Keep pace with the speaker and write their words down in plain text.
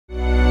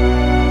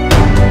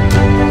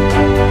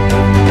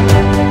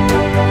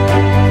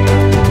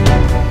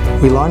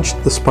We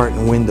launched the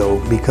SPARTAN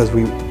window because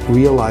we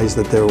realized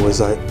that there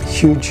was a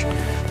huge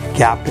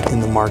gap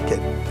in the market.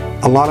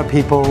 A lot of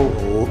people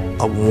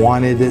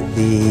wanted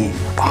the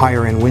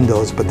higher end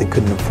windows, but they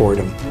couldn't afford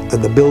them.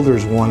 The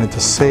builders wanted to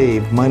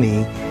save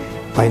money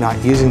by not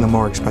using the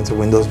more expensive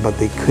windows, but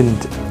they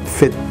couldn't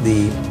fit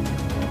the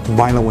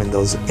vinyl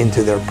windows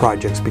into their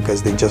projects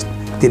because they just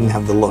didn't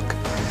have the look.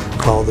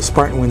 Well, the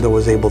SPARTAN window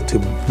was able to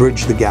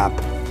bridge the gap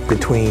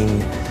between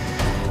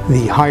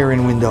the higher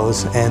end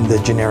windows and the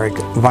generic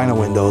vinyl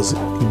windows,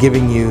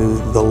 giving you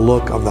the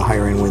look of the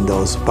higher end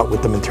windows, but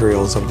with the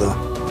materials of the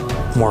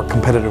more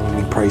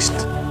competitively priced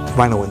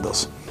vinyl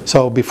windows.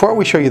 So before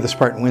we show you the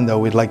SPARTAN window,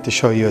 we'd like to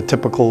show you a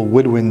typical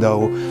wood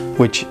window,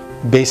 which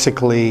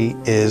basically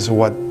is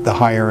what the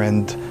higher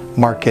end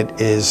market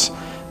is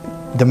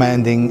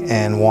demanding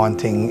and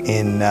wanting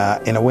in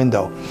a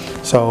window.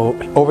 So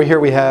over here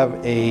we have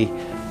a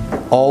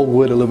all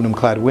wood aluminum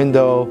clad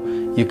window.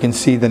 You can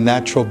see the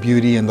natural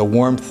beauty and the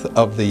warmth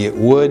of the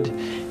wood.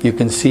 You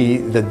can see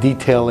the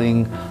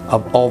detailing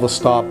of all the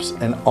stops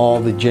and all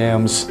the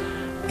jambs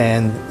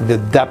and the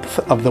depth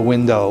of the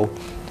window,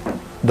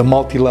 the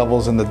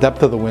multi-levels and the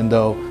depth of the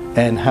window,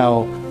 and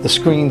how the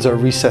screens are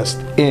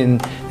recessed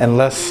in and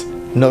less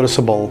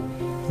noticeable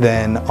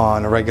than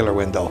on a regular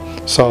window.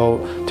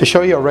 So to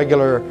show you a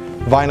regular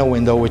vinyl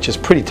window, which is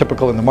pretty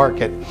typical in the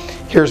market,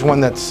 here's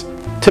one that's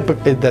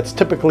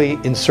typically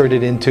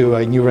inserted into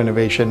a new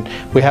renovation.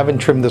 We haven't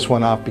trimmed this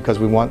one off because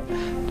we want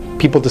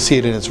people to see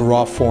it in its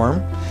raw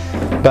form.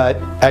 But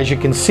as you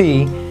can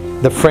see,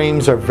 the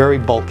frames are very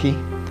bulky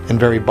and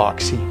very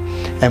boxy.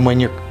 And when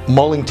you're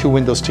mulling two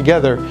windows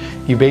together,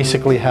 you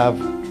basically have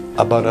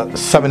about a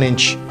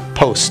 7-inch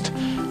post,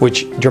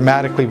 which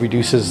dramatically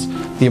reduces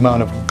the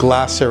amount of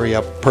glass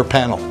area per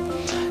panel,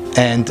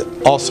 and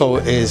also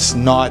is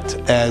not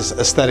as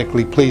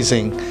aesthetically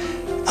pleasing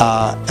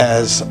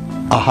as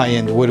a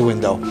high-end wood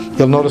window.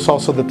 You'll notice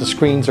also that the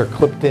screens are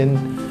clipped in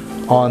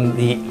on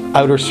the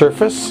outer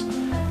surface,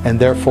 and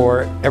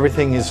therefore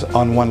everything is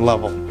on one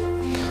level.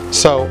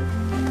 So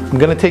I'm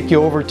going to take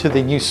you over to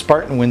the new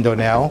SPARTAN window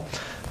now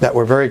that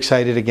we're very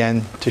excited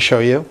again to show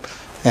you.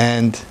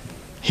 And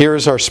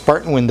here's our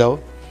SPARTAN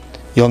window.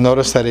 You'll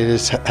notice that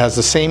it has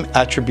the same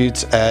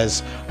attributes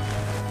as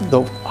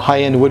the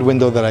high-end wood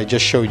window that I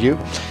just showed you.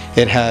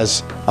 It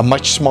has a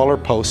much smaller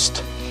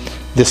post.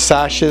 The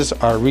sashes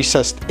are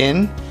recessed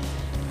in,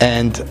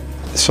 and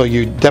so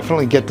you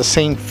definitely get the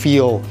same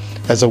feel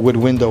as a wood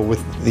window with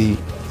the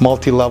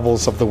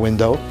multi-levels of the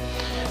window.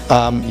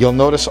 You'll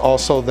notice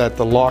also that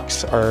the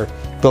locks are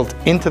built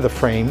into the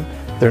frame.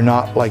 They're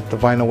not like the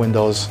vinyl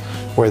windows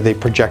where they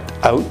project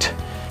out,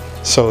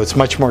 so it's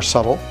much more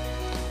subtle.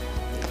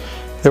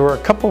 There were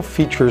a couple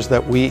features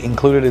that we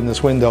included in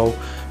this window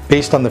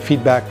based on the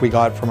feedback we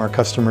got from our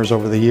customers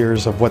over the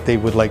years of what they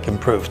would like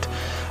improved.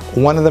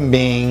 One of them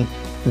being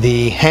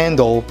the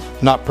handle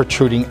not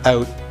protruding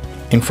out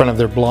in front of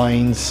their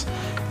blinds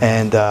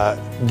and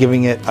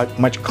giving it a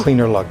much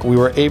cleaner look. We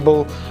were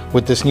able,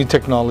 with this new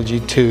technology,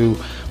 to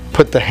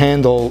put the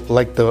handle,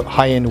 like the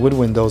high-end wood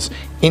windows,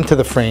 into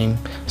the frame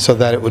so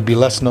that it would be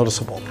less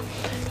noticeable.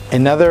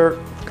 Another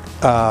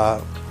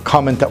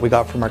comment that we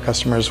got from our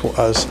customers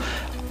was,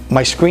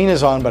 my screen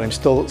is on, but I'm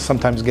still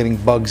sometimes getting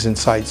bugs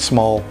inside,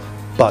 small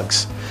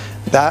bugs.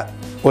 That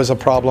was a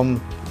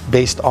problem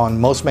based on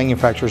most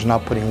manufacturers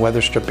not putting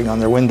weather stripping on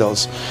their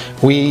windows.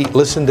 We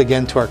listened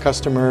again to our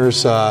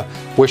customers'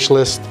 wish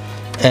list,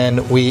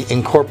 and we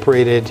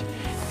incorporated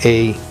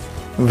a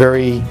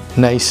very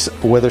nice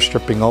weather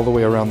stripping all the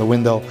way around the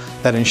window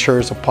that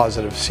ensures a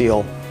positive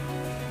seal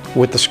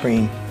with the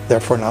screen,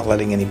 therefore not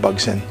letting any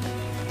bugs in.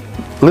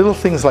 Little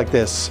things like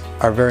this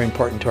are very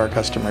important to our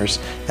customers,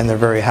 and they're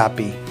very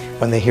happy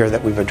when they hear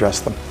that we've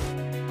addressed them.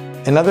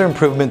 Another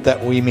improvement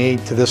that we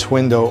made to this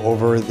window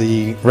over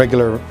the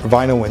regular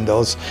vinyl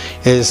windows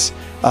is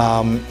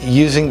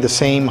using the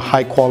same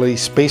high quality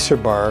spacer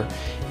bar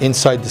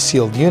inside the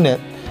sealed unit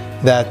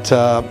that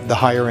the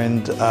higher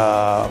end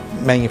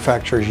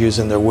manufacturers use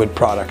in their wood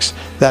products.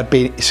 That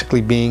basically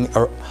being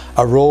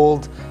a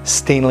rolled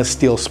stainless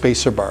steel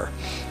spacer bar.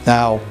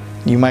 Now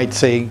you might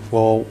say,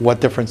 well, what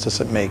difference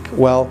does it make?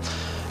 Well,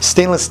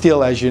 stainless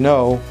steel, as you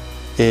know,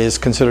 is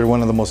considered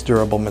one of the most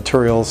durable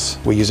materials.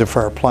 We use it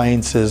for our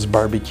appliances,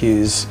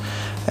 barbecues,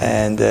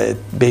 and it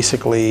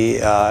basically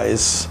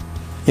is,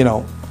 you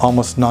know,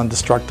 almost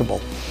non-destructible.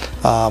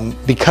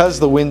 Because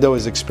the window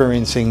is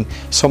experiencing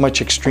so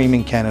much extreme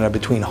in Canada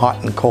between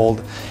hot and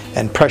cold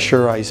and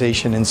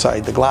pressurization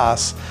inside the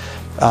glass,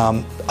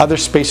 other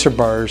spacer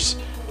bars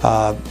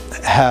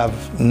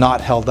have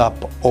not held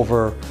up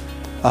over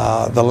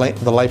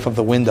the life of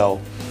the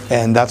window,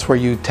 and that's where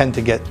you tend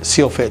to get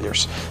seal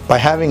failures. By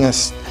having a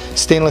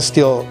stainless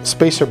steel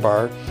spacer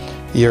bar,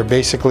 you're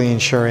basically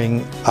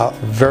ensuring a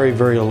very,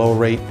 very low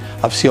rate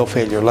of seal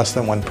failure, less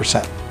than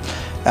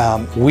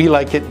 1%. We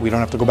like it. We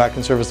don't have to go back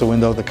and service the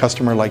window. The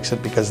customer likes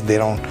it because they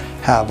don't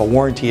have a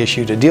warranty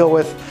issue to deal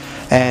with.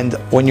 And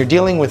when you're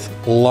dealing with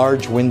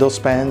large window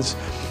spans,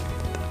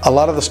 a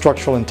lot of the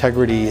structural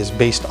integrity is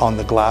based on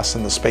the glass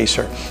and the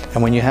spacer.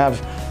 And when you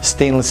have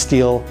stainless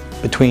steel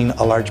between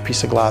a large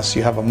piece of glass,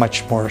 you have a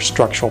much more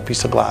structural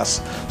piece of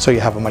glass, so you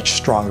have a much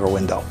stronger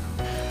window.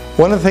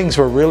 One of the things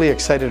we're really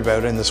excited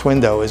about in this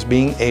window is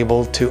being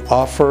able to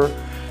offer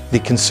the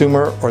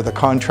consumer or the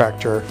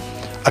contractor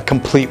a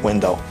complete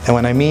window. And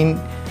what I mean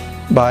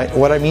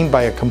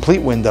by a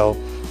complete window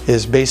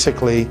is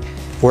basically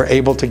we're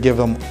able to give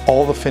them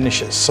all the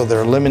finishes. So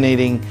they're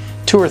eliminating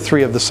 2 or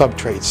 3 of the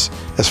subtrades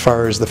as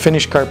far as the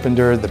finish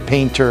carpenter, the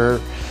painter,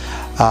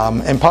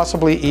 and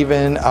possibly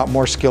even a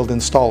more skilled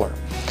installer.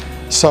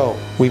 So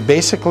we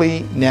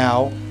basically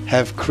now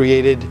have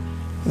created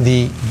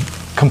the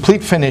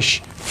complete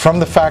finish from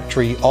the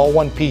factory, all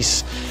one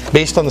piece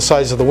based on the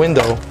size of the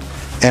window,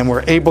 and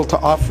we're able to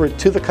offer it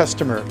to the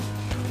customer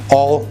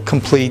all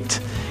complete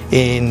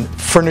in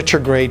furniture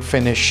grade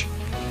finish,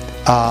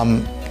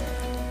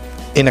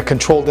 in a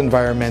controlled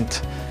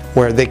environment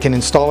where they can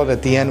install it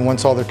at the end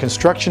once all their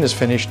construction is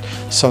finished,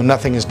 so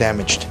nothing is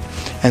damaged.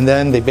 And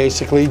then they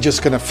basically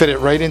just going to fit it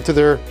right into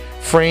their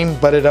frame,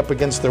 butt it up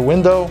against their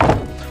window.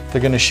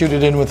 They're going to shoot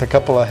it in with a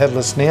couple of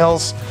headless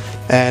nails,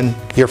 and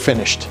you're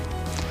finished.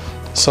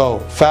 So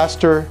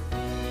faster,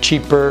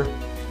 cheaper,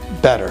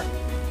 better.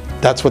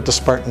 That's what the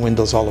Spartan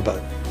Window is all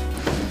about.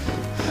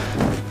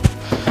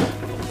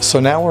 So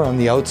now we're on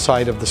the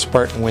outside of the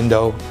Spartan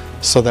Window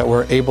so that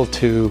we're able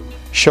to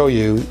show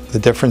you the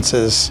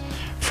differences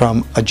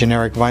from a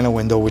generic vinyl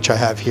window, which I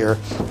have here.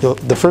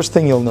 The first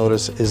thing you'll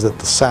notice is that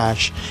the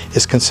sash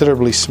is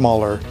considerably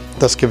smaller,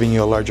 thus giving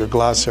you a larger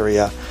glass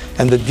area,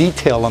 and the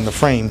detail on the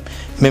frame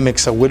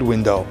mimics a wood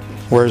window,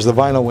 whereas the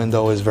vinyl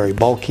window is very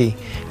bulky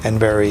and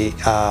very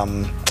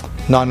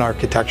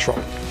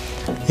non-architectural.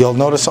 You'll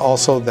notice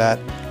also that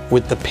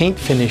with the paint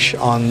finish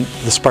on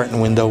the Spartan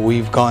Window,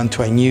 we've gone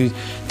to a new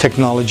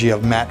technology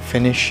of matte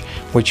finish,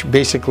 which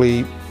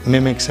basically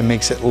mimics and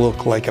makes it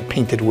look like a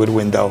painted wood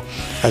window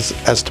as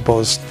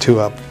opposed to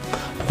a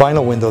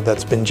vinyl window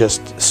that's been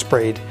just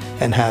sprayed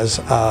and has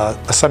a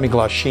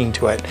semi-gloss sheen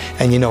to it,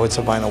 and you know it's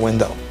a vinyl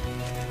window.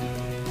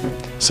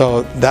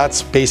 So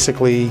that's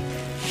basically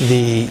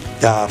the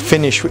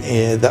finish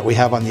that we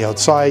have on the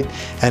outside,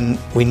 and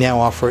we now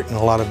offer it in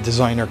a lot of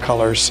designer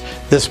colors,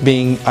 this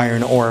being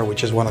iron ore,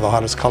 which is one of the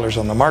hottest colors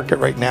on the market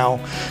right now.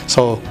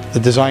 So the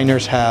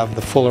designers have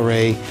the full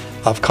array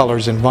of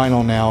colors in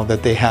vinyl now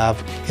that they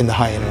have in the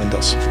high-end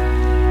windows.